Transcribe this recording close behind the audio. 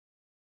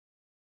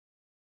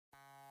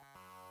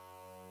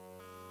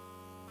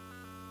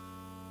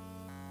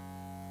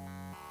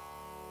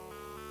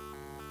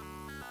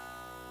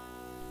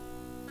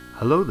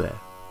Hello there,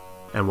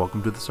 and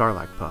welcome to the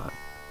Sarlacc Pod.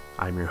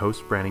 I'm your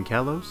host, Brandon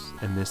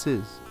Kalos, and this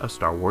is a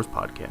Star Wars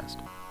podcast.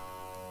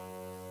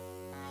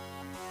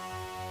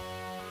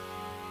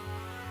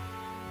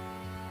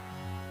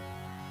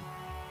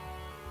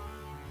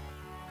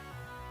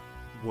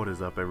 What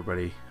is up,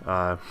 everybody?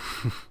 I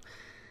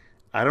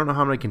don't know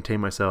how I'm going to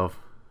contain myself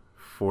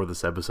for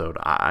this episode.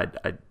 I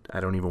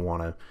don't even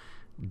want to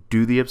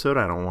do the episode.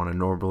 I don't want to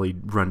normally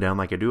run down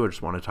like I do. I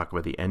just want to talk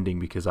about the ending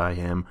because I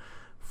am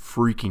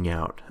freaking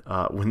out.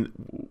 When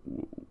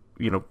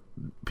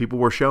people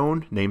were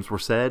shown, names were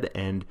said,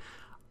 and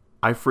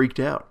I freaked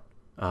out.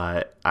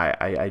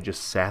 I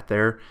just sat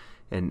there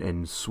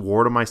and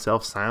swore to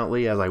myself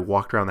silently as I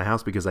walked around the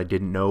house because I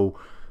didn't know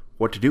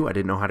what to do. I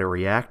didn't know how to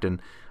react,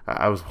 and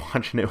I was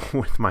watching it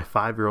with my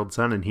 5-year-old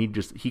son, and he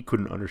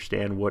couldn't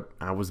understand what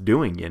I was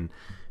doing. And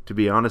to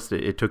be honest,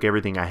 it took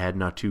everything I had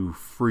not to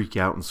freak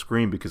out and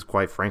scream because,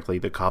 quite frankly,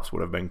 the cops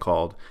would have been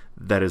called.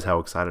 That is how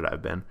excited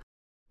I've been.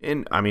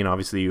 And, I mean,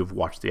 obviously, you've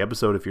watched the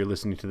episode if you're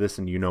listening to this,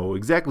 and you know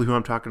exactly who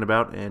I'm talking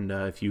about. And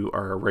if you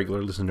are a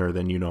regular listener,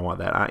 then you know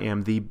that I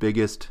am the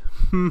biggest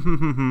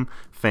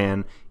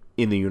fan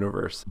in the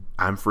universe.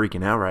 I'm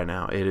freaking out right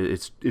now.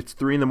 It's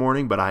 3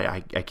 a.m, but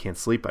I can't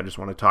sleep. I just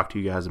want to talk to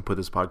you guys and put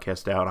this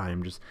podcast out. I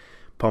am just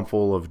pumped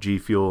full of G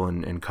Fuel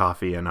and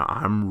coffee, and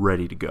I'm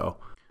ready to go.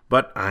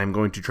 But I'm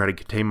going to try to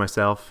contain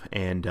myself,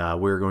 and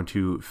we're going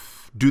to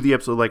do the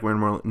episode like we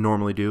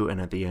normally do,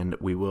 and at the end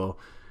we will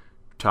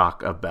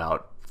talk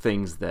about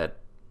things that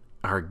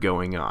are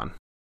going on.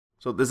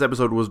 So this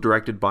episode was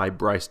directed by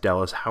Bryce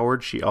Dallas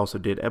Howard. She also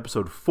did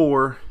episode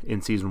 4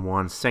 in season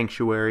 1,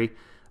 Sanctuary.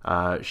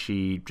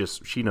 She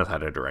knows how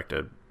to direct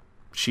it.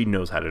 She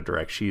knows how to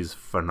direct. She's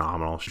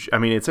phenomenal.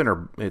 It's in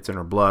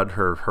her blood.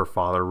 Her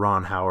father,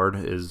 Ron Howard,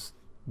 is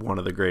one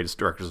of the greatest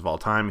directors of all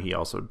time. He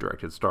also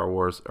directed Star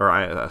Wars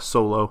or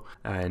Solo,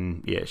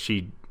 and yeah,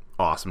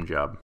 awesome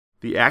job.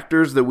 The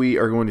actors that we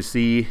are going to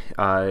see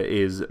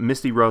is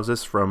Misty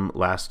Rosas from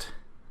last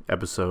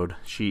episode.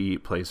 She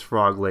plays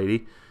Frog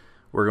Lady.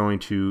 We're going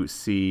to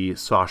see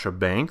Sasha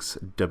Banks,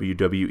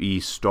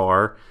 WWE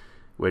star,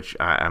 which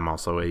I'm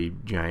also a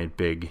giant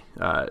big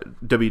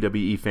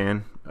WWE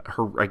fan.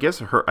 I guess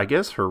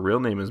her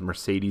real name is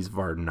Mercedes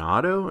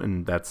Varnado,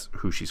 and that's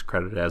who she's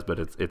credited as, but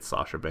it's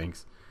Sasha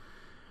Banks.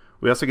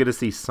 We also get to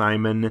see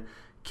Simon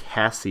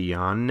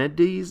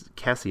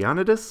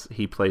Cassianidis.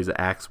 He plays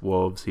Axe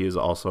Wolves. He is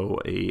also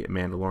a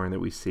Mandalorian that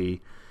we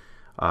see.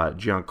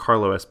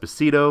 Giancarlo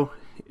Esposito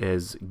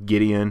is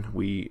Gideon.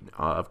 We,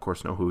 of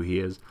course, know who he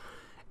is.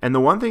 And the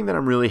one thing that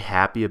I'm really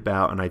happy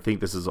about, and I think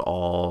this is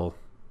all,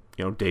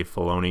 Dave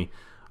Filoni,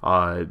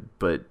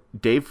 but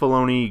Dave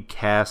Filoni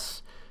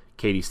casts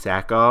Katie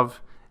Sackhoff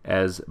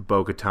as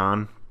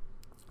Bo-Katan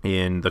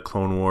in the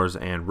Clone Wars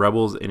and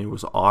Rebels, and it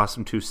was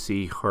awesome to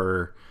see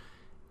her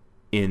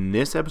in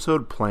this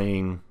episode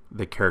playing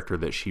the character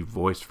that she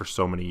voiced for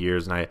so many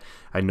years. And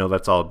I know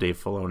that's all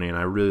Dave Filoni, and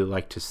I really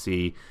like to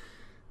see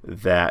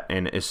that.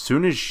 And as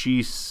soon as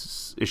she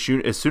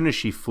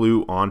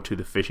flew onto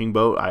the fishing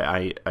boat,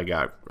 I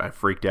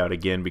freaked out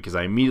again because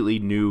I immediately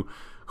knew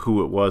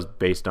who it was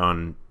based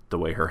on the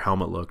way her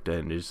helmet looked,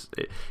 and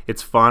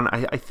it's fun.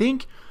 I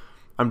think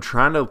I'm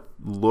trying to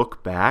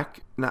look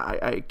back. Now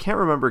I can't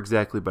remember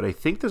exactly, but I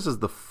think this is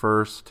the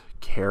first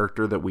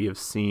character that we have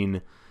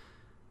seen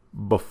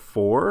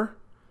before.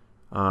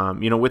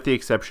 With the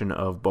exception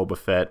of Boba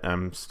Fett,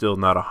 I'm still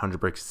not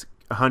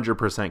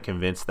 100%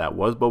 convinced that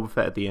was Boba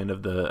Fett at the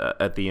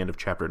end of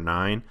chapter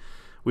 9.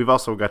 We've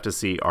also got to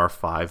see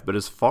R5, but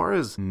as far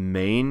as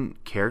main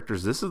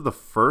characters, this is the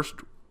first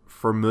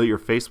familiar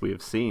face we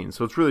have seen.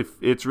 So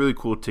it's really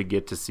cool to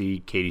get to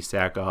see Katie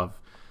Sackhoff,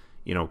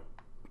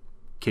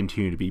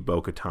 continue to be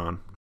Bo-Katan.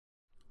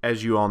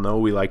 As you all know,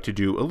 we like to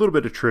do a little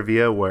bit of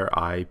trivia where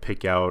I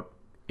pick out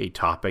a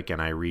topic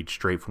and I read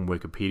straight from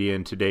Wikipedia.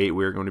 And today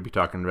we're going to be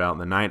talking about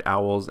the Night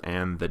Owls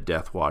and the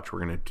Death Watch. We're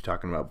going to be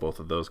talking about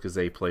both of those because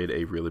they played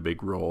a really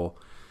big role.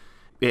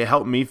 It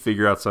helped me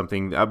figure out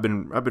something. I've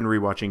been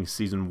rewatching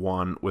season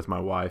 1 with my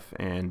wife,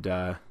 and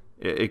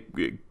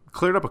it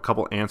cleared up a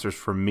couple answers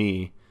for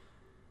me,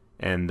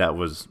 and that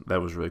was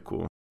really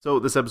cool. So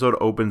this episode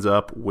opens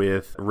up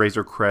with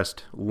Razor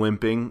Crest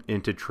limping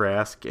into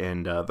Trask,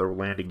 and the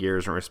landing gear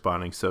isn't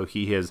responding. So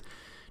he has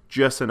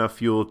just enough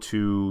fuel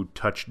to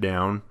touch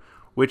down,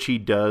 which he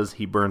does.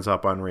 He burns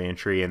up on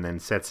reentry and then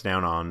sets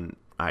down on,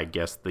 I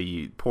guess,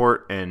 the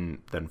port, and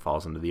then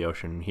falls into the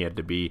ocean. He had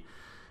to be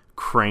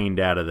craned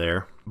out of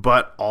there.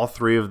 But all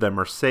 3 of them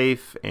are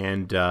safe,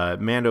 and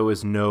Mando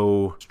is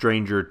no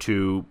stranger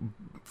to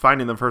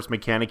finding the first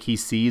mechanic he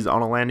sees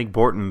on a landing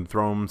port and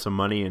throw him some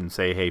money and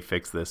say, hey,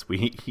 fix this.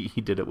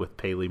 He did it with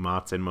Paley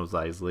Motz and Mos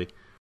Eisley.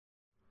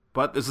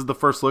 But this is the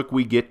first look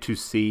we get to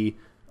see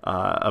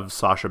of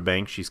Sasha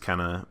Banks. She's kind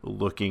of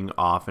looking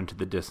off into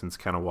the distance,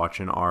 kind of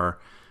watching our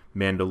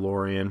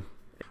Mandalorian.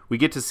 We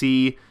get to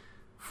see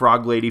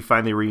Frog Lady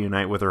finally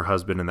reunite with her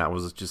husband, and that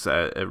was just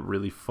a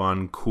really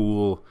fun,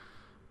 cool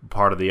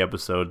part of the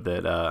episode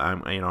that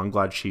I'm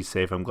glad she's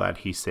safe. I'm glad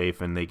he's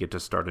safe, and they get to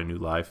start a new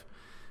life.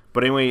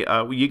 But anyway,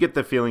 you get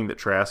the feeling that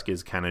Trask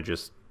is kind of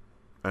just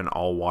an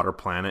all-water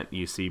planet.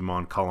 You see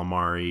Mon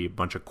Calamari, a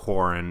bunch of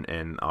Quarren,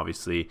 and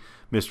obviously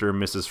Mr.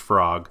 and Mrs.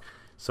 Frog.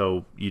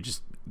 So you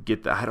just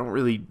get that. I don't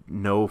really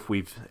know if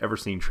we've ever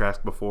seen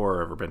Trask before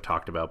or ever been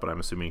talked about, but I'm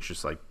assuming it's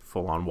just like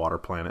full-on water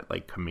planet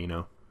like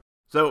Kamino.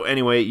 So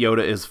anyway,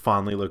 Yoda is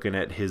fondly looking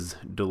at his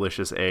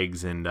delicious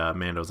eggs, and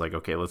Mando's like,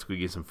 okay, let's go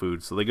get some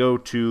food. So they go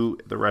to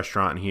the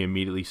restaurant, and he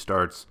immediately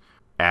starts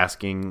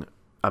asking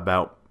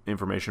about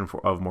information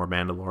of more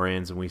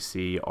Mandalorians, and we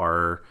see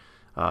our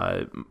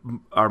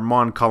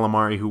Mon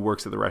Calamari who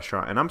works at the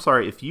restaurant. And I'm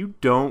sorry, if you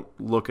don't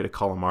look at a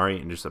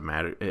calamari and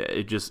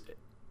just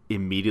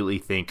immediately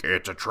think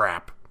it's a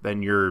trap,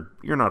 then you're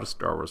not a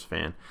Star Wars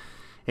fan.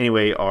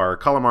 Anyway, our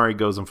calamari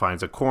goes and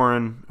finds a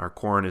Quarren. Our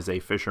Quarren is a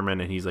fisherman,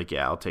 and he's like,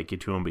 yeah, I'll take you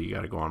to him, but you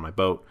got to go on my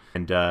boat.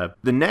 And the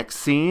next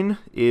scene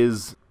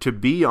is, to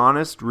be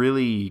honest,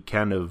 really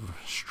kind of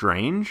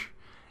strange.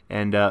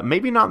 And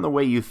maybe not in the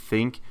way you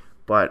think,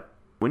 but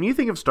when you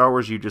think of Star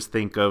Wars, you just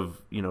think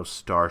of,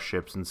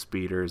 starships and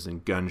speeders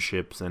and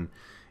gunships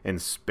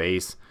and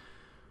space.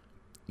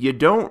 You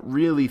don't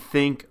really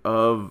think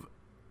of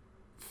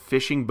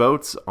fishing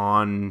boats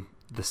on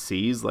the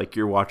seas like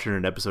you're watching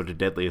an episode of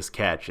Deadliest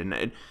Catch.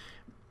 And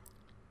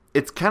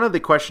it's kind of the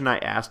question I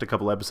asked a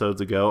couple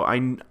episodes ago.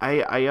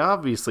 I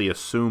obviously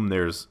assume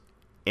there's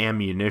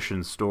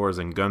ammunition stores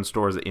and gun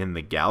stores in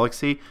the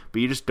galaxy,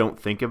 but you just don't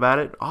think about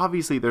it.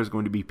 Obviously there's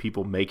going to be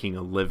people making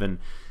a living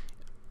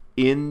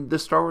in the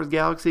Star Wars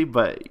galaxy,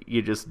 but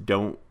you just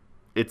don't.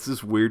 It's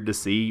just weird to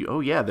see,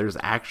 oh yeah, there's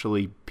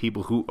actually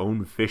people who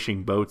own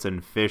fishing boats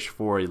and fish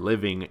for a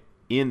living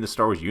in the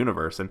Star Wars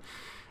universe, and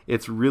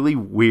it's really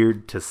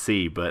weird to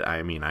see, but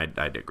I mean, I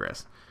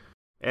digress.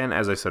 And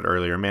as I said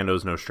earlier,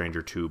 Mando's no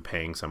stranger to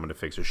paying someone to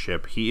fix a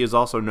ship. He is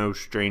also no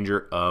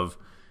stranger of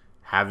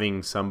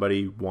having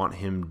somebody want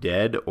him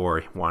dead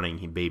or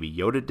wanting Baby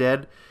Yoda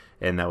dead,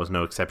 and that was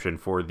no exception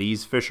for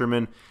these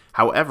fishermen.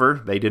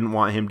 However, they didn't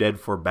want him dead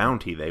for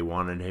bounty. They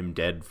wanted him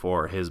dead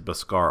for his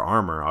Beskar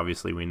armor.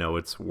 Obviously, we know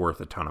it's worth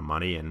a ton of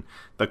money, and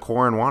the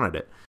Quarren wanted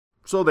it.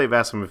 So they've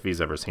asked him if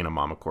he's ever seen a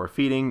Mama Core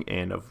feeding,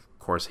 and of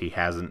course he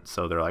hasn't.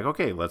 So they're like,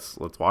 okay, let's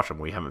watch him.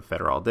 We haven't fed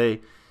her all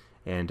day.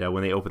 And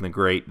when they open the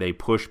grate, they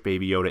push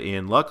Baby Yoda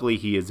in. Luckily,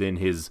 he is in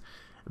his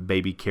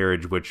baby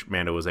carriage, which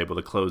Mando was able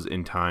to close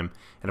in time.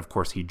 And of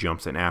course, he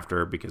jumps in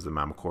after because the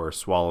Mama Core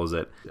swallows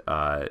it.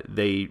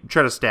 They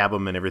try to stab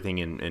him and everything,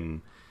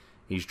 and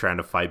he's trying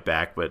to fight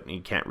back, but he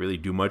can't really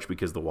do much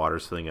because the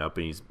water's filling up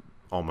and he's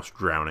almost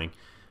drowning.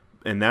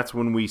 And that's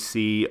when we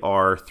see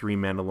our 3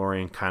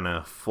 Mandalorian kind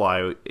of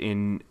fly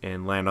in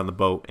and land on the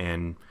boat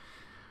and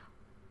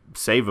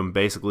save him,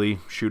 basically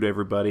shoot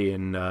everybody.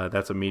 And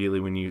that's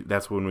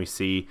when we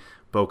see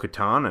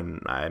Bo-Katan,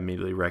 and I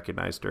immediately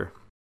recognized her.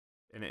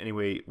 And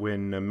anyway,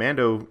 when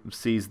Mando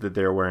sees that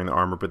they're wearing the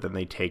armor, but then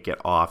they take it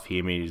off, he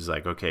immediately is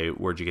like, okay,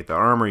 where'd you get the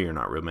armor? You're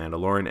not real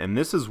Mandalorian. And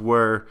this is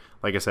where,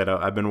 like I said,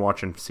 I've been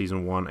watching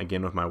season 1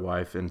 again with my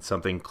wife, and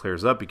something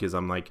clears up because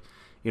I'm like,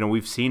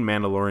 we've seen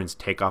Mandalorians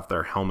take off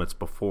their helmets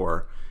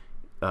before.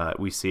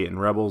 We see it in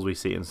Rebels. We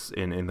see it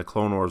in the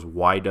Clone Wars.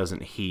 Why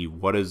doesn't he?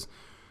 Where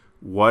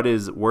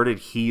did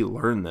he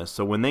learn this?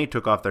 So when they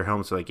took off their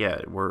helmets, they're like,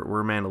 yeah,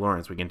 we're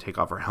Mandalorians. We can take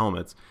off our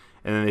helmets.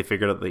 And then they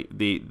figured out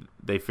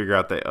they figure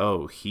out that,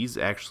 oh, he's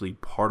actually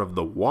part of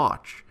the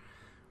Watch,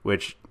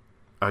 which,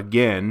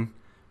 again,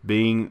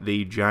 being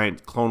the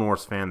giant Clone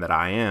Wars fan that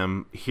I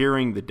am,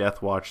 hearing the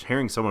Death Watch,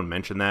 hearing someone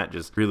mention that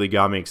just really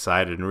got me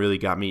excited and really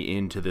got me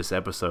into this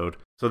episode.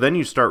 So then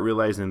you start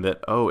realizing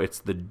that, oh, it's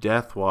the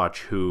Death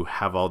Watch who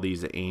have all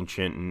these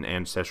ancient and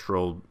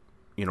ancestral,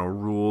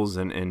 rules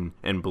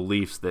and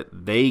beliefs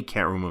that they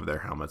can't remove their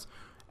helmets.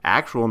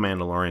 Actual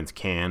Mandalorians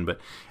can,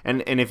 but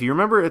and if you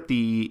remember at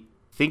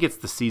I think it's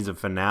the season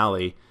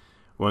finale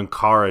when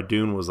Cara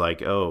Dune was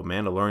like, "Oh,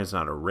 Mandalorian's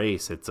not a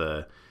race; it's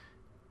a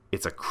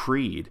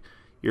creed."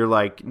 You're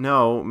like,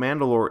 no,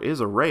 Mandalore is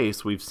a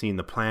race. We've seen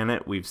the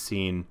planet. We've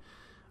seen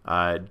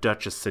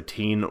Duchess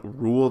Satine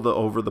rule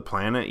over the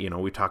planet.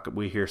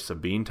 We hear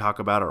Sabine talk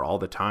about her all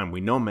the time.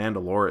 We know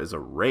Mandalore is a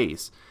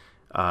race.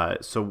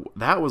 So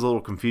that was a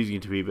little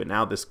confusing to me, but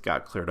now this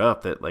got cleared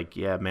up that,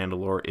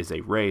 Mandalore is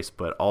a race,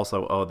 but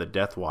also, the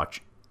Death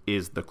Watch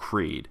is the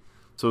creed.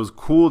 So it was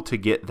cool to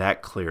get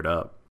that cleared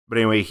up. But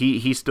anyway,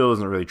 he still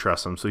doesn't really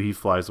trust him, so he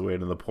flies away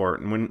to the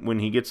port. And when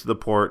he gets to the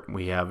port,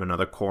 we have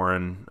another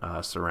Quarren,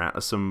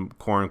 some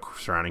Quarren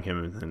surrounding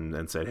him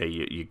and said, hey,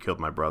 you killed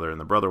my brother. And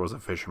the brother was a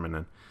fisherman.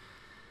 And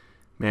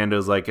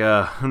Mando's like,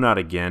 not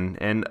again.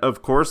 And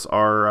of course,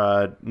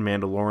 our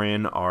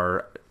Mandalorian,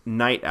 our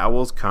night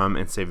owls come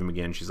and save him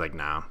again. She's like,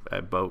 nah.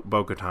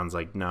 Bo-Katan's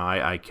like, no,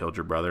 I killed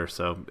your brother.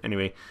 So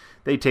anyway,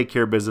 they take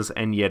care of business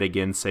and yet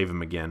again save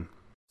him again.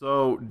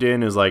 So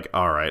Din is like,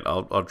 all right,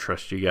 I'll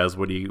trust you guys.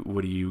 What do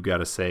you got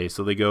to say?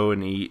 So they go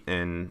and eat,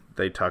 and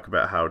they talk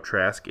about how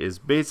Trask is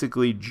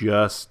basically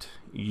just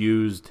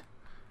used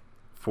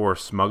for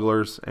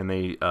smugglers, and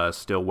they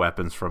steal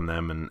weapons from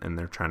them, and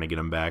they're trying to get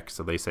them back.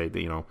 So they say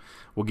that,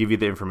 we'll give you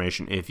the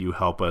information if you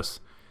help us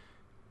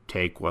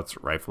take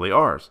what's rightfully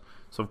ours.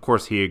 So, of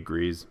course, he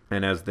agrees.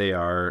 And as they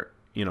are,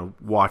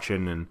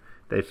 watching, and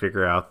they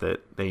figure out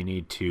that they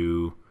need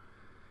to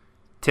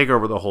take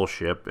over the whole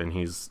ship, and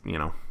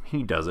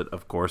he does it,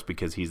 of course,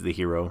 because he's the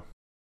hero.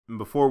 And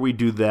before we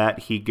do that,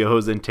 he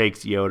goes and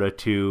takes Yoda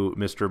to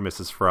Mr. and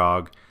Mrs.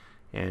 Frog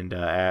and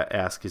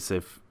asks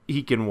if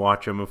he can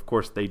watch him. Of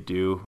course, they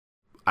do.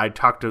 I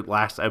talked to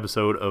last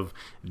episode of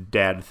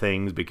dad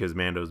things because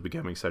Mando's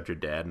becoming such a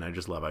dad, and I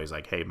just love how he's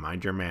like, hey,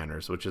 mind your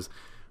manners, which is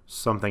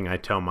something I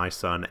tell my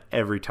son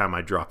every time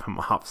I drop him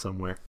off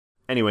somewhere.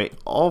 Anyway,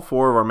 all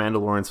 4 of our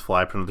Mandalorians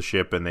fly up into the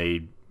ship, and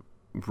they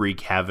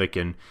wreak havoc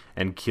and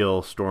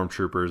kill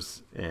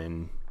stormtroopers.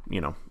 And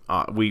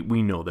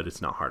we know that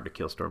it's not hard to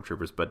kill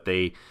stormtroopers, but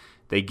they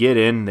get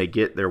in, they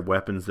get their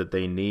weapons that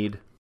they need.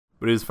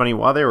 But it was funny,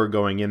 while they were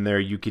going in there,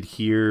 you could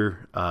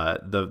hear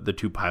the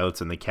 2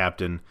 pilots and the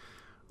captain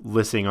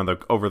listening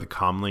over the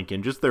comlink,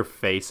 and just their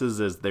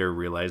faces as they're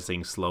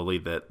realizing slowly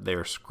that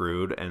they're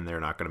screwed and they're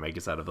not going to make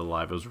us out of it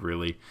alive. It was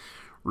really,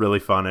 really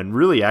fun and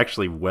really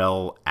actually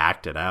well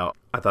acted out.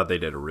 I thought they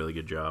did a really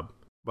good job.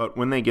 But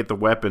when they get the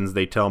weapons,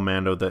 they tell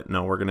Mando that,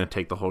 no, we're going to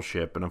take the whole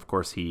ship. And of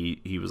course,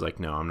 he was like,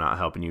 no, I'm not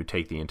helping you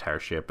take the entire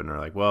ship. And they're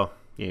like, well,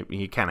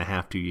 you kind of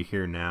have to. You're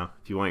here now.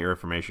 If you want your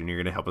information, you're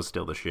going to help us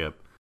steal the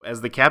ship.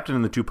 As the captain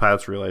and the 2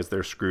 pilots realize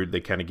they're screwed, they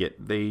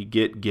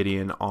get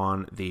Gideon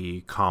on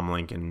the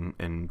comlink,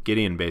 and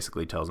Gideon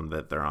basically tells them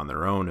that they're on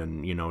their own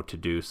and what to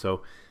do.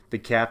 So the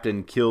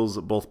captain kills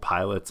both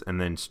pilots and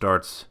then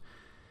starts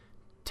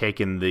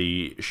taking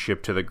the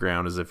ship to the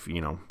ground as if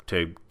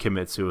to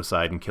commit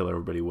suicide and kill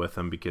everybody with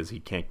him because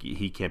he can't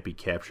be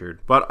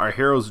captured. But our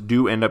heroes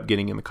do end up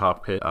getting in the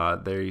cockpit.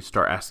 They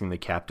start asking the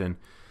captain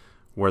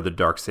where the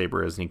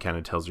Darksaber is, and he kind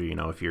of tells her,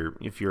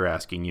 if you're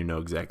asking,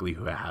 exactly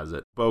who has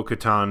it.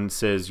 Bo-Katan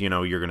says,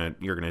 you're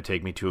gonna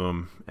take me to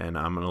him, and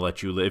I'm gonna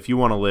let you live. If you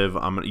want to live,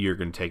 you're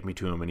gonna take me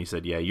to him. And he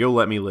said, yeah, you'll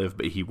let me live,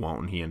 but he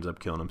won't, and he ends up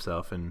killing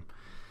himself. And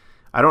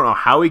I don't know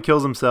how he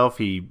kills himself.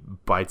 He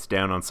bites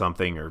down on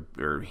something,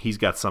 or he's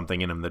got something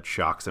in him that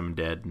shocks him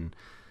dead, and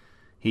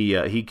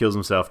he kills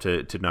himself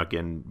to not get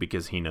in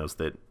because he knows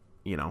that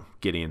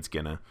Gideon's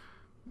gonna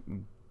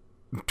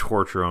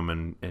torture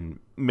him and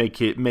make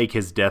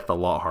his death a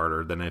lot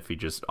harder than if he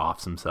just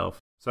offs himself.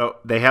 So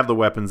they have the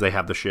weapons, they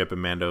have the ship,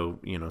 and Mando,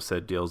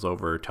 said, deal's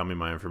over, tell me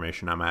my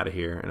information, I'm out of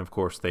here. And of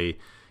course they,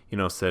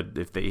 said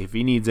if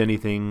he needs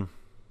anything,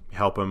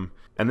 help him.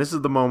 And this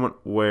is the moment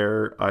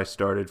where I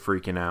started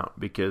freaking out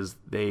because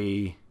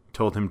they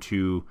told him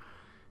to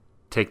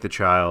take the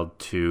child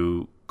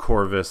to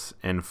Corvus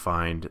and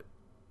find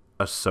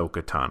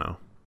Ahsoka Tano.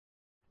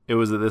 It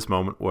was at this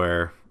moment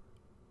where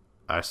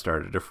I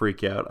started to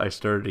freak out. I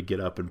started to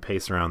get up and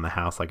pace around the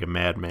house like a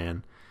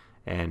madman.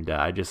 And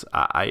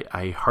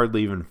I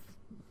hardly even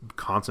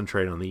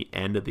concentrate on the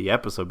end of the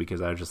episode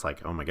because I was just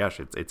like, oh my gosh,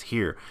 it's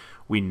here.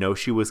 We know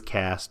she was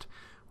cast.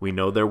 We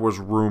know there was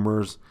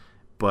rumors.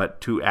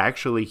 But to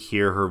actually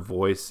hear her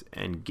voice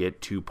and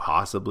get to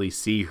possibly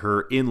see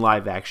her in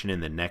live action in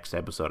the next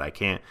episode, I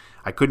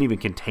couldn't even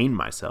contain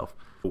myself.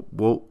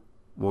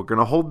 We're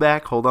gonna hold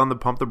on the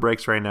pump the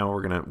brakes right now.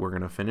 We're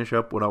gonna finish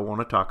up what I want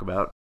to talk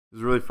about. It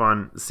was really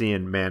fun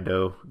seeing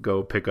Mando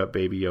go pick up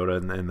Baby Yoda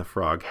and the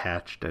frog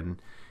hatched,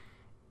 and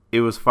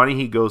it was funny.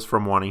 He goes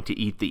from wanting to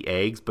eat the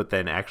eggs, but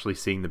then actually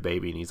seeing the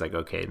baby, and he's like,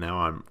 okay,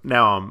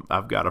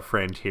 I've got a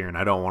friend here, and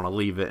I don't want to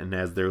leave it. And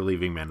as they're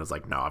leaving, Mando's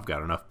like, no, I've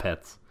got enough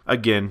pets.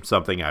 Again,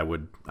 something I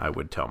would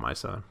tell my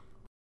son.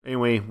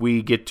 Anyway,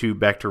 we get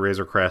back to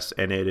Razor Crest,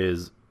 and it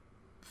is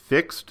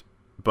fixed,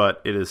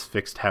 but it is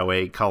fixed how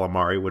a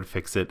calamari would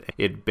fix it.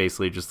 It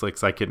basically just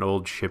looks like an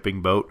old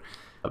shipping boat,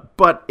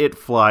 but it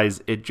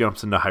flies, it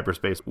jumps into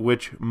hyperspace,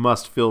 which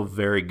must feel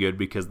very good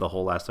because the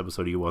whole last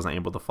episode he wasn't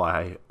able to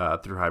fly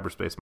through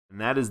hyperspace. And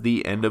that is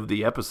the end of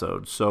the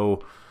episode.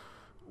 So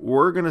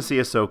we're going to see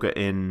Ahsoka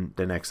in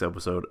the next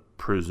episode,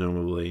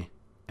 presumably,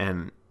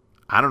 and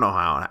I don't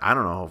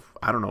know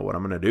what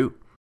I'm going to do.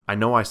 I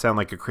know I sound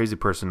like a crazy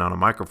person on a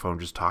microphone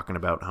just talking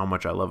about how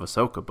much I love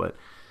Ahsoka, but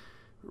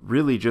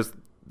really just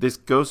this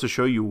goes to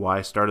show you why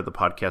I started the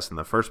podcast in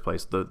the first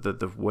place,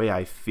 the way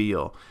I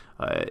feel.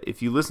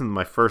 If you listen to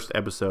my first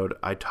episode,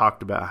 I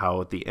talked about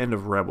how at the end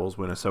of Rebels,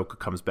 when Ahsoka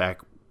comes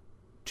back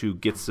to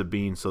get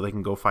Sabine so they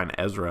can go find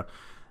Ezra,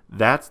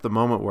 that's the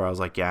moment where I was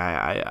like,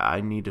 yeah,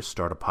 I need to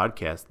start a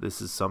podcast.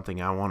 This is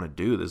something I want to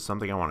do. This is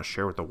something I want to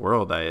share with the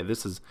world.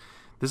 This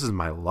is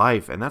my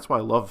life, and that's why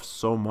I love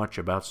so much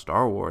about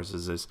Star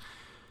Wars.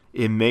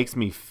 It makes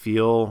me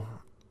feel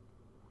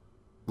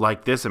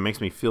like this. It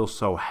makes me feel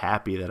so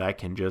happy that I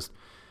can just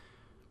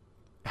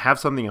have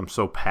something I'm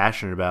so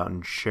passionate about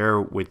and share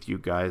with you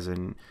guys,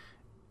 and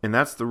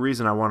that's the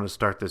reason I wanted to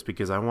start this,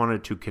 because I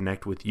wanted to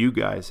connect with you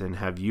guys and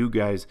have you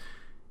guys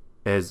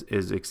as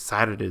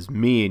excited as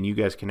me, and you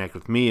guys connect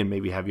with me and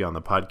maybe have you on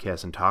the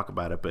podcast and talk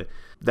about it. But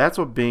that's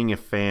what being a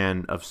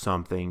fan of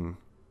something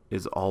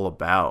is all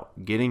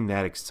about, getting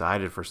that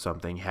excited for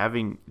something,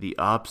 having the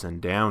ups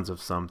and downs of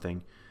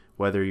something,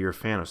 whether you're a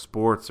fan of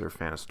sports or a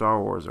fan of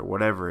Star Wars or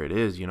whatever it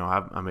is.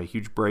 I'm a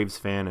huge Braves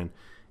fan,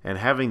 and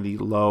having the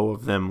low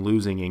of them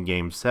losing in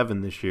Game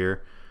 7 this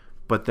year,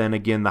 but then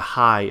again, the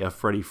high of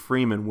Freddie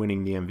Freeman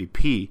winning the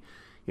MVP.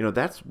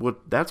 That's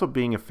what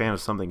being a fan of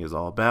something is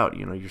all about.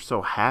 You're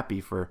so happy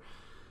for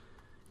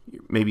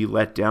maybe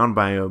let down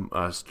by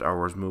a Star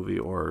Wars movie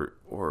or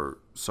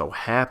so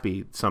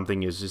happy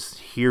something is just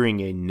hearing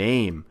a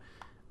name.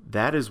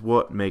 That is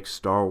what makes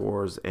Star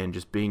Wars and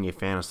just being a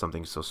fan of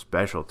something so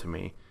special to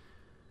me.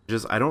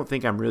 I don't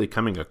think I'm really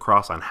coming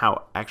across on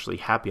how actually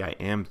happy I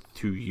am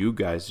to you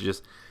guys.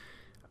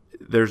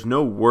 There's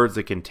no words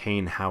that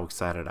contain how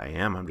excited I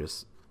am.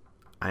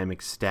 I am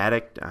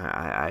ecstatic.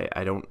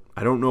 I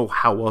don't know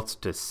how else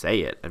to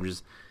say it.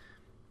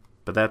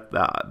 But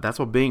that's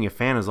what being a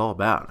fan is all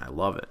about. And I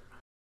love it.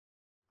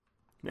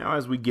 Now,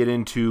 as we get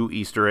into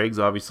Easter eggs,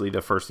 obviously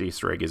the first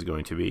Easter egg is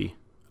going to be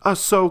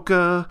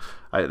Ahsoka.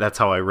 That's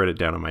how I wrote it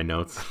down in my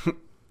notes.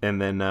 And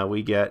then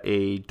we get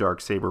a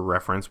Darksaber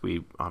reference.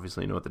 We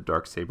obviously know what the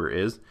Darksaber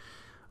is.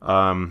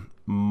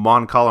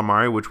 Mon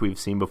Calamari, which we've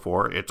seen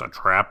before. It's a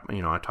trap.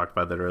 I talked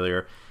about that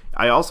earlier.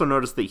 I also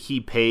noticed that he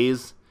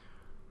pays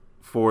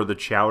for the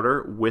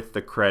chowder with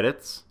the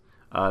credits.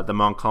 The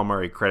Mon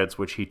Calamari credits,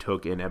 which he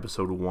took in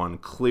episode 1,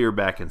 clear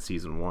back in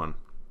season 1.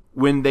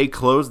 When they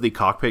closed the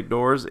cockpit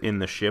doors in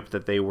the ship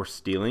that they were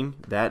stealing,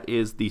 that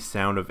is the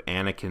sound of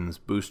Anakin's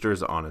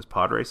boosters on his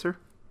pod racer.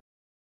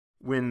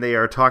 When they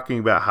are talking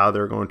about how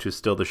they're going to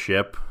steal the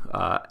ship,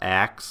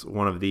 Axe,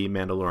 one of the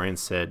Mandalorians,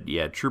 said,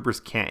 yeah, troopers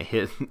can't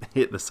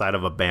hit the side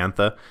of a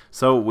bantha.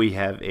 So we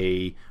have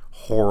a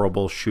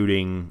horrible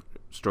shooting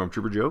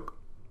stormtrooper joke.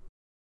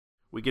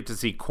 We get to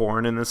see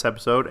corn in this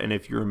episode, and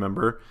if you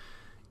remember,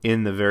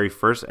 in the very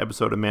first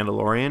episode of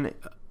Mandalorian,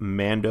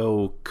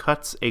 Mando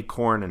cuts a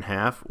corn in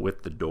half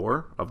with the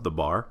door of the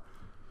bar.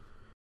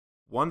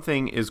 One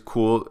thing is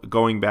cool,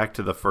 going back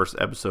to the first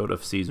episode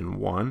of season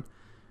 1,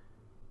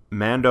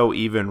 Mando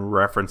even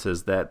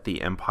references that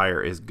the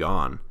Empire is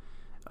gone.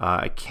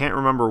 I can't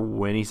remember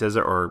when he says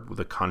it or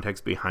the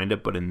context behind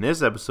it, but in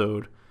this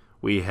episode,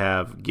 we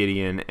have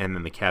Gideon and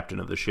then the captain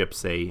of the ship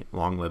say,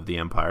 "Long live the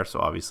Empire." So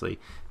obviously,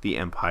 the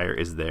Empire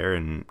is there,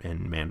 and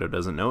Mando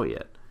doesn't know it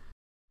yet.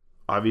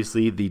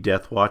 Obviously, the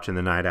Death Watch and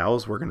the Night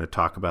Owls, we're going to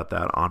talk about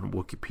that on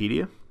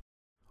Wikipedia.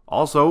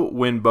 Also,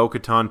 when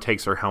Bo-Katan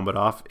takes her helmet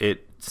off,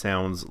 it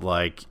sounds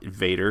like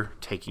Vader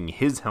taking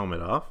his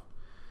helmet off.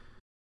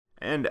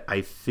 And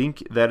I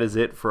think that is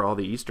it for all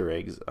the Easter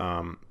eggs.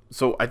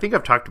 So I think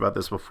I've talked about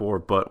this before,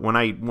 but when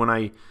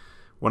I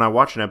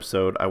watch an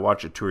episode, I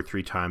watch it 2 or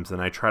 3 times,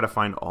 and I try to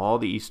find all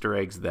the Easter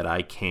eggs that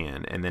I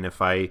can. And then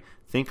if I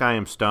think I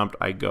am stumped,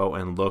 I go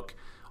and look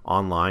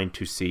online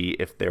to see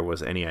if there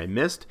was any I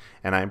missed.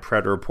 And I'm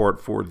proud to report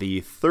for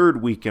the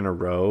 3rd week in a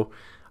row,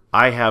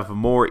 I have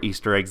more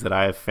Easter eggs that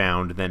I have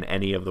found than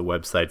any of the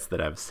websites that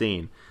I've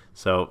seen.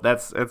 So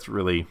that's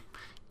really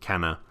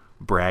kind of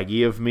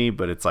braggy of me,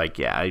 but it's like,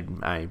 yeah,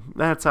 I'm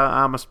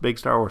a big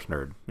Star Wars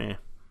nerd. Yeah.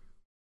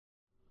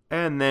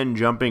 And then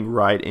jumping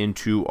right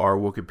into our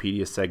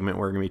Wikipedia segment,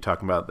 we're going to be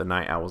talking about the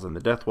Night Owls and the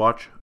Death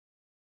Watch.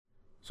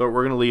 So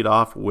we're going to lead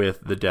off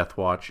with the Death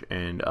Watch,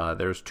 and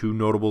there's 2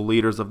 notable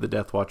leaders of the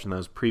Death Watch, and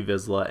those Pre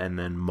Vizsla and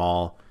then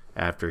Maul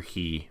after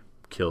he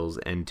kills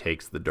and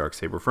takes the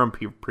Darksaber from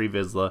Pre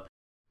Vizsla.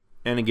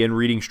 And again,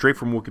 reading straight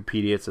from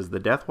Wikipedia, it says the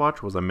Death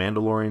Watch was a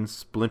Mandalorian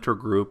splinter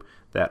group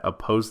that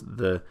opposed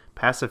the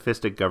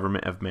pacifistic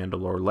government of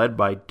Mandalore, led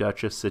by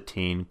Duchess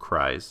Satine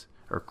Kryze.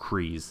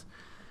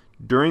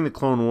 During the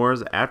Clone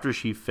Wars, after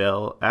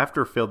failed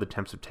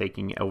attempts of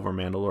taking over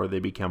Mandalore, they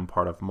became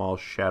part of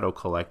Maul's Shadow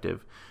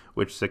Collective,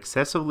 which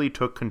successfully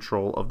took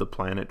control of the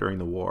planet during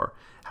the war.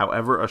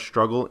 However, a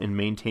struggle in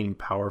maintaining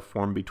power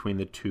formed between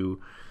the 2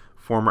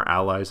 former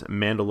allies,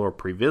 Mandalore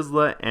Pre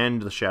Vizsla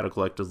and the Shadow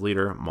Collective's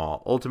leader,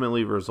 Maul,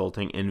 ultimately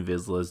resulting in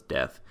Vizsla's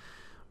death.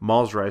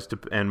 Maul's rise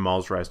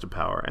to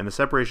power, and the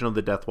separation of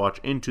the Death Watch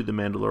into the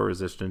Mandalore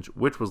Resistance,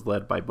 which was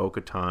led by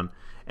Bo-Katan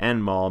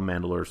and Maul,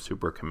 Mandalore's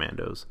super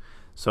commandos.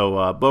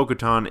 So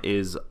Bo-Katan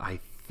is, I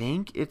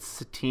think it's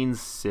Satine's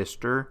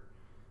sister,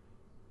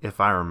 if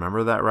I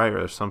remember that right, or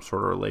there's some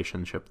sort of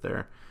relationship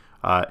there.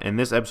 And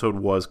this episode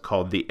was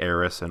called the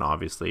Heiress, and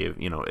obviously,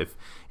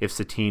 if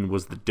Satine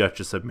was the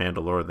Duchess of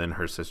Mandalore, then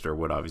her sister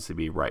would obviously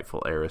be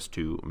rightful heiress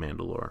to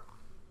Mandalore.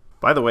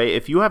 By the way,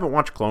 if you haven't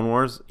watched Clone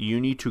Wars,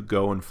 you need to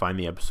go and find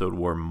the episode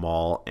where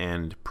Maul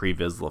and Pre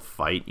Vizsla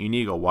fight. You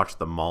need to go watch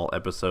the Maul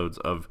episodes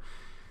of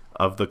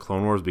the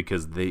Clone Wars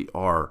because they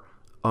are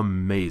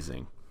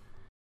amazing.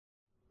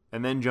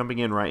 And then jumping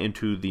in right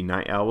into the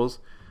Night Owls.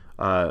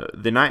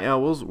 The Night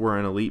Owls were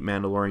an elite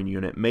Mandalorian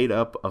unit made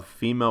up of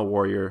female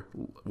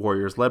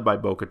warriors led by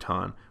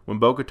Bo-Katan. When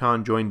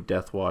Bo-Katan joined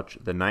Death Watch,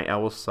 the Night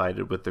Owls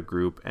sided with the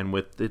group and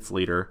with its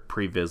leader,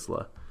 Pre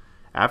Vizsla.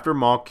 After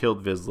Maul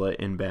killed Vizsla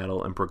in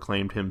battle and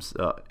proclaimed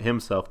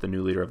himself the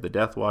new leader of the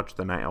Death Watch,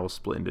 the Night Owls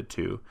split into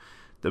 2,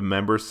 the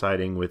members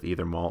siding with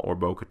either Maul or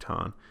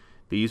Bo-Katan.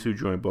 These who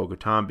joined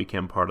Bo-Katan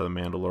became part of the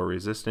Mandalore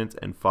Resistance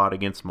and fought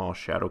against Maul's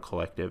Shadow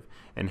Collective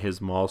and his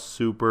Maul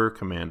Super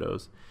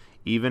Commandos.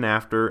 Even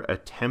after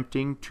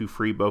attempting to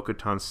free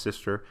Bo-Katan's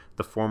sister,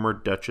 the former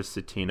Duchess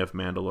Satine of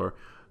Mandalore,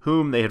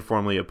 whom they had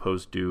formerly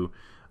opposed to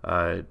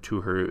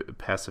to her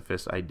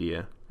pacifist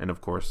idea. And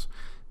of course,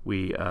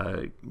 we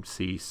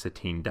see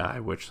Satine die,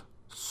 which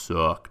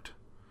sucked.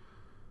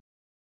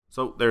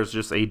 So there's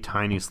just a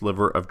tiny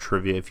sliver of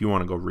trivia. If you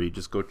want to go read,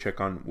 just go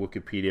check on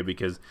Wikipedia,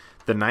 because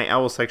the Night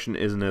Owl section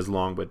isn't as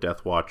long, but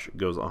Death Watch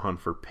goes on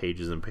for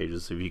pages and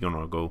pages. So if you're going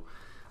to go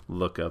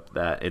look up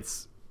that,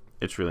 it's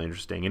really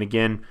interesting. And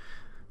again,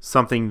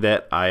 something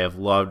that I have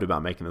loved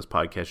about making this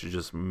podcast is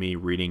just me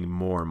reading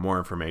more and more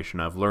information.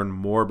 I've learned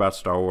more about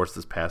Star Wars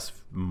this past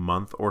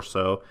month or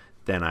so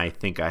than I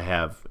think I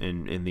have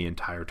in the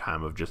entire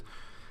time of just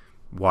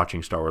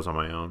watching Star Wars on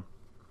my own.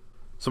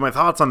 So my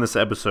thoughts on this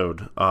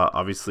episode,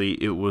 obviously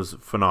it was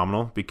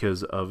phenomenal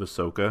because of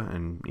Ahsoka,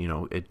 and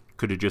it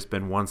could have just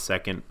been 1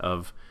 second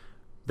of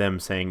them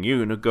saying,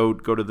 go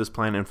to this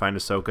planet and find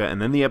Ahsoka,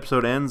 and then the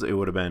episode ends. It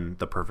would have been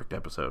the perfect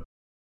episode.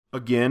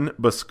 Again,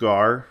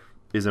 Beskar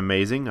is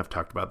amazing. I've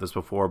talked about this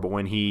before, but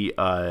when he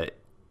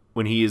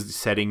is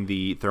setting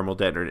the thermal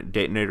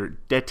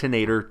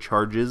detonator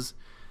charges,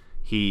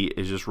 he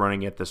is just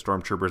running at the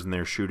stormtroopers and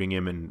they're shooting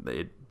him,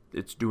 and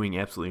it's doing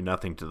absolutely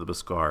nothing to the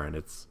Beskar,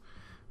 and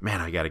man,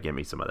 I gotta get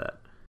me some of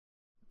that.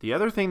 The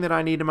other thing that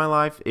I need in my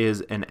life is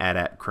an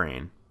AT-AT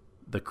crane.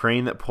 The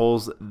crane that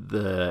pulls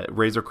the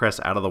Razor Crest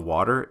out of the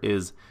water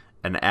is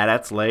an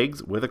AT-AT's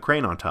legs with a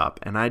crane on top,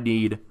 and I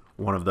need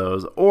one of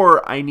those,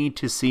 or I need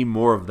to see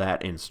more of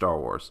that in Star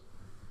Wars.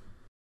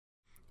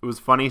 It was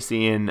funny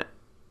seeing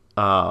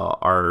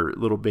our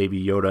little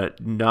baby Yoda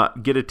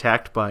not get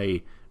attacked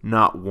by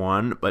not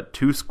one, but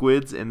 2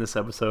 squids in this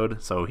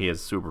episode, so he has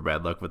super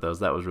bad luck with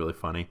those. That was really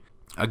funny.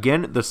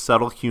 Again, the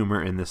subtle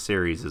humor in this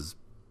series is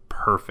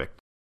perfect.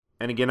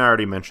 And again, I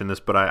already mentioned this,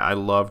 but I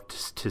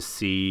loved to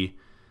see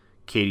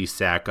Katie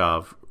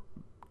Sackhoff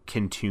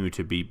continue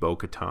to be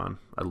Bo-Katan.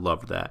 I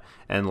loved that.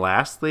 And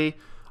lastly,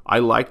 I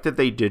liked that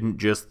they didn't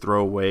just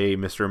throw away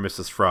Mr. and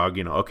Mrs. Frog.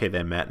 Okay,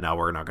 they met, now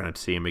we're not going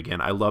to see him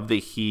again. I love that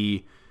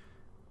he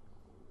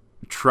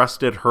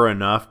trusted her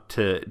enough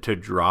to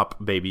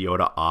drop Baby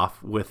Yoda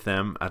off with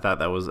them. I thought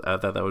that was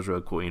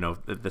really cool.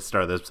 At the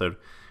start of the episode,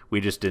 we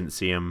just didn't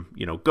see him,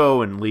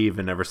 go and leave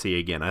and never see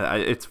again.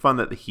 It's fun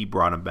that he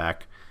brought him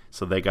back,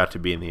 so they got to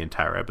be in the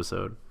entire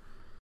episode.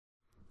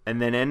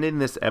 And then ending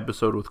this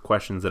episode with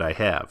questions that I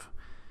have.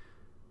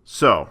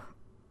 So,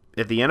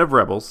 at the end of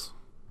Rebels,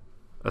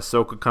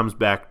 Ahsoka comes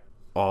back.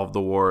 All of the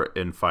war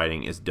and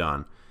fighting is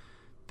done.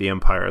 The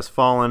Empire has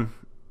fallen.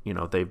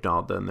 They've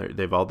all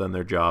done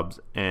their jobs,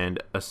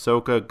 and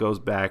Ahsoka goes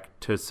back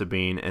to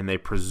Sabine, and they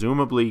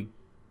presumably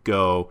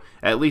go,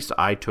 at least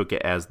I took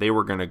it as they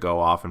were going to go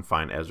off and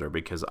find Ezra,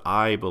 because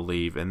I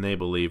believe, and they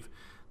believe,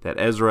 that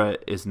Ezra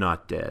is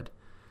not dead.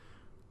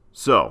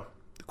 So,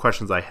 the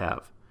questions I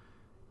have.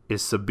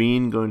 Is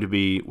Sabine going to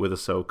be with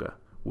Ahsoka?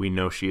 We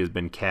know she has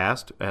been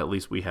cast. At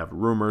least we have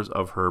rumors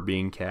of her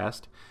being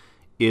cast.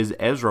 Is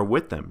Ezra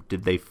with them?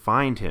 Did they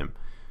find him?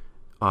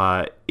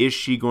 Is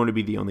she going to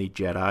be the only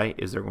Jedi?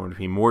 Is there going to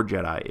be more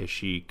Jedi? Is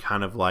she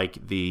kind of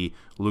like the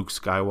Luke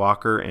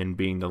Skywalker and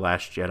being the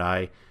last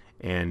Jedi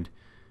and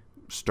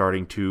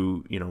starting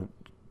to,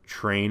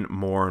 train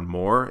more and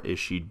more? Is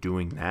she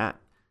doing that?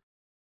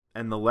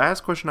 And the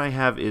last question I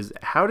have is,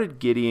 how did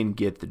Gideon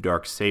get the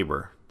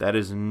Darksaber? That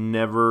is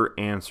never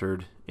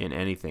answered in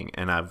anything.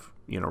 And I've,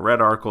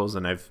 read articles,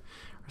 and I've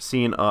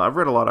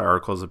read a lot of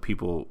articles of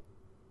people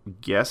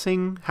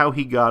guessing how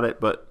he got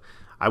it, but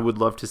I would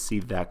love to see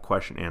that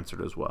question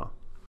answered as well.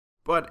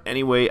 But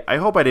anyway, I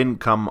hope I didn't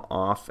come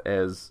off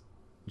as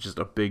just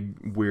a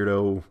big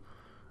weirdo,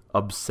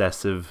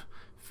 obsessive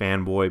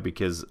fanboy,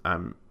 because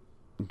I'm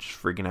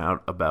just freaking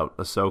out about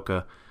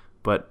Ahsoka.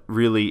 But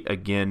really,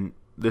 again,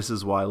 this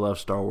is why I love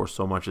Star Wars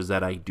so much, is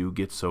that I do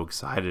get so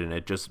excited, and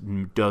it just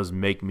does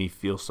make me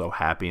feel so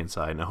happy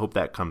inside. And I hope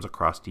that comes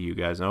across to you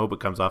guys. And I hope it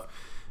comes off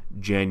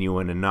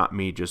genuine and not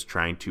me just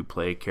trying to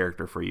play a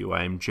character for you.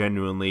 I am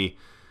genuinely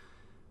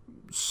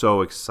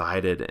so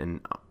excited and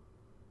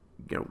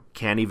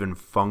can't even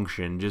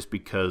function just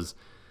because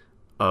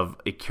of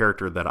a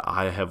character that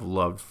I have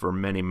loved for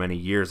many, many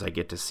years. I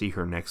get to see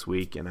her next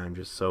week, and I'm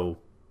just so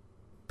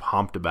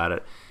pumped about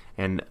it.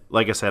 And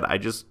like I said,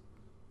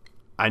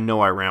 I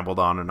know I rambled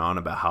on and on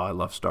about how I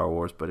love Star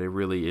Wars, but it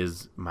really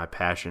is my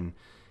passion,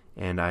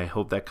 and I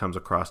hope that comes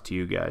across to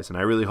you guys. And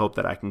I really hope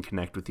that I can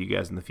connect with you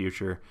guys in the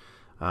future,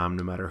 no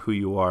matter who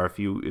you are.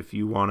 If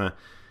you want to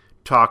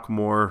talk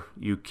more,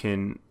 you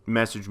can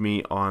message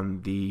me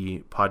on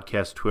the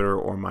podcast Twitter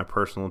or my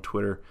personal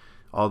Twitter.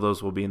 All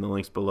those will be in the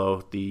links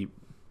below. The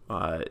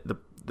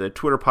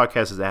Twitter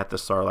podcast is at the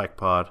Sarlacc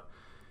Pod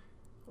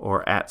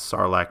or at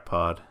Sarlacc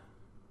Pod,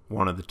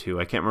 one of the two.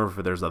 I can't remember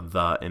if there's a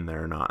 "the" in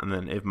there or not. And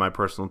then if my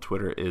personal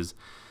Twitter is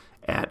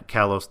at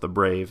Kalos the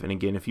Brave. And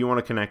again, if you want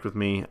to connect with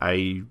me,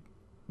 I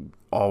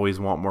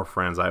always want more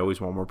friends. I always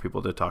want more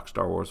people to talk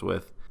Star Wars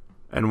with.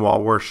 And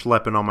while we're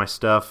schlepping all my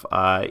stuff,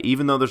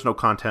 even though there's no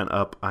content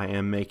up, I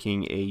am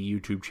making a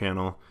YouTube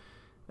channel,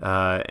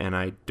 and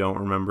I don't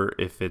remember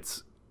if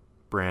it's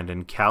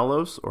Brandon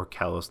Kalos or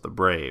Kalos the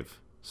Brave.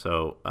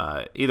 So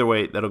either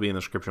way, that'll be in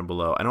the description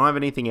below. I don't have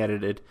anything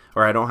edited,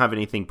 or I don't have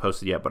anything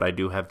posted yet, but I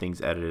do have things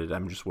edited.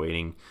 I'm just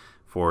waiting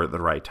for the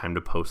right time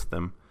to post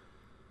them.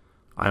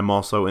 I'm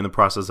also in the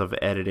process of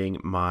editing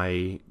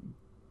my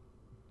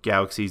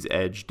Galaxy's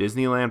Edge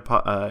Disneyland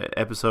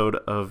episode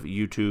of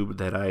YouTube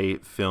that I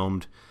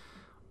filmed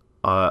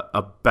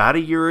about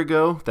a year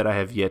ago that I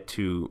have yet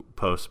to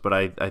post. But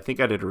I think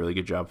I did a really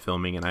good job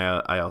filming, and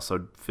I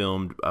also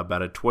filmed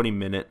about a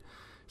 20-minute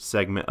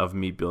segment of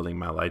me building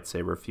my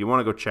lightsaber. If you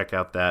want to go check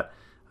out that,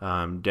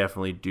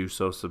 definitely do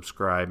so,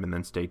 subscribe, and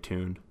then stay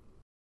tuned.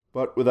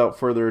 But without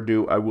further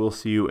ado, I will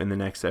see you in the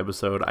next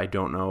episode. I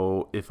don't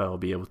know if I'll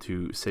be able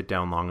to sit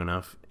down long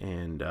enough,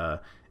 and I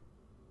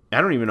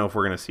don't even know if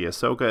we're going to see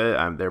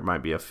Ahsoka. There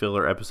might be a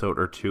filler episode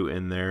or two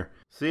in there.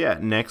 So yeah,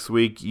 next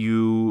week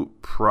you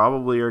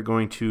probably are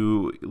going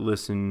to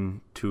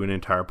listen to an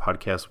entire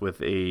podcast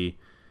with a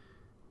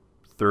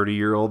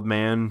 30-year-old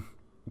man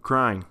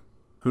crying.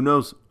 Who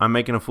knows? I'm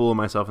making a fool of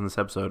myself in this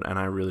episode, and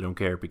I really don't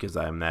care because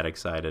I am that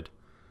excited.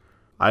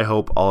 I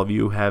hope all of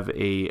you have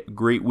a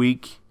great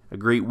week, a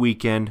great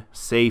weekend,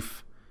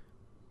 safe.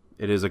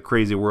 It is a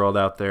crazy world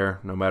out there,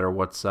 no matter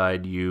what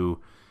side you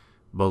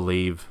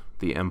believe,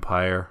 the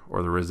Empire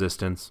or the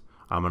Resistance.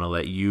 I'm going to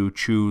let you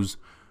choose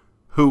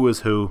who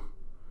is who,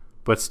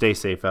 but stay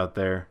safe out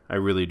there. I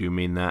really do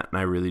mean that, and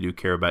I really do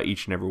care about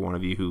each and every one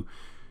of you who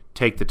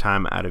take the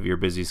time out of your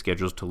busy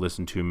schedules to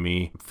listen to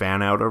me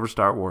fan out over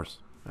Star Wars.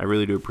 I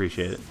really do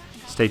appreciate it.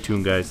 Stay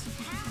tuned, guys.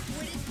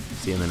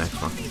 See you in the next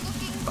one.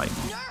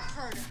 Bye.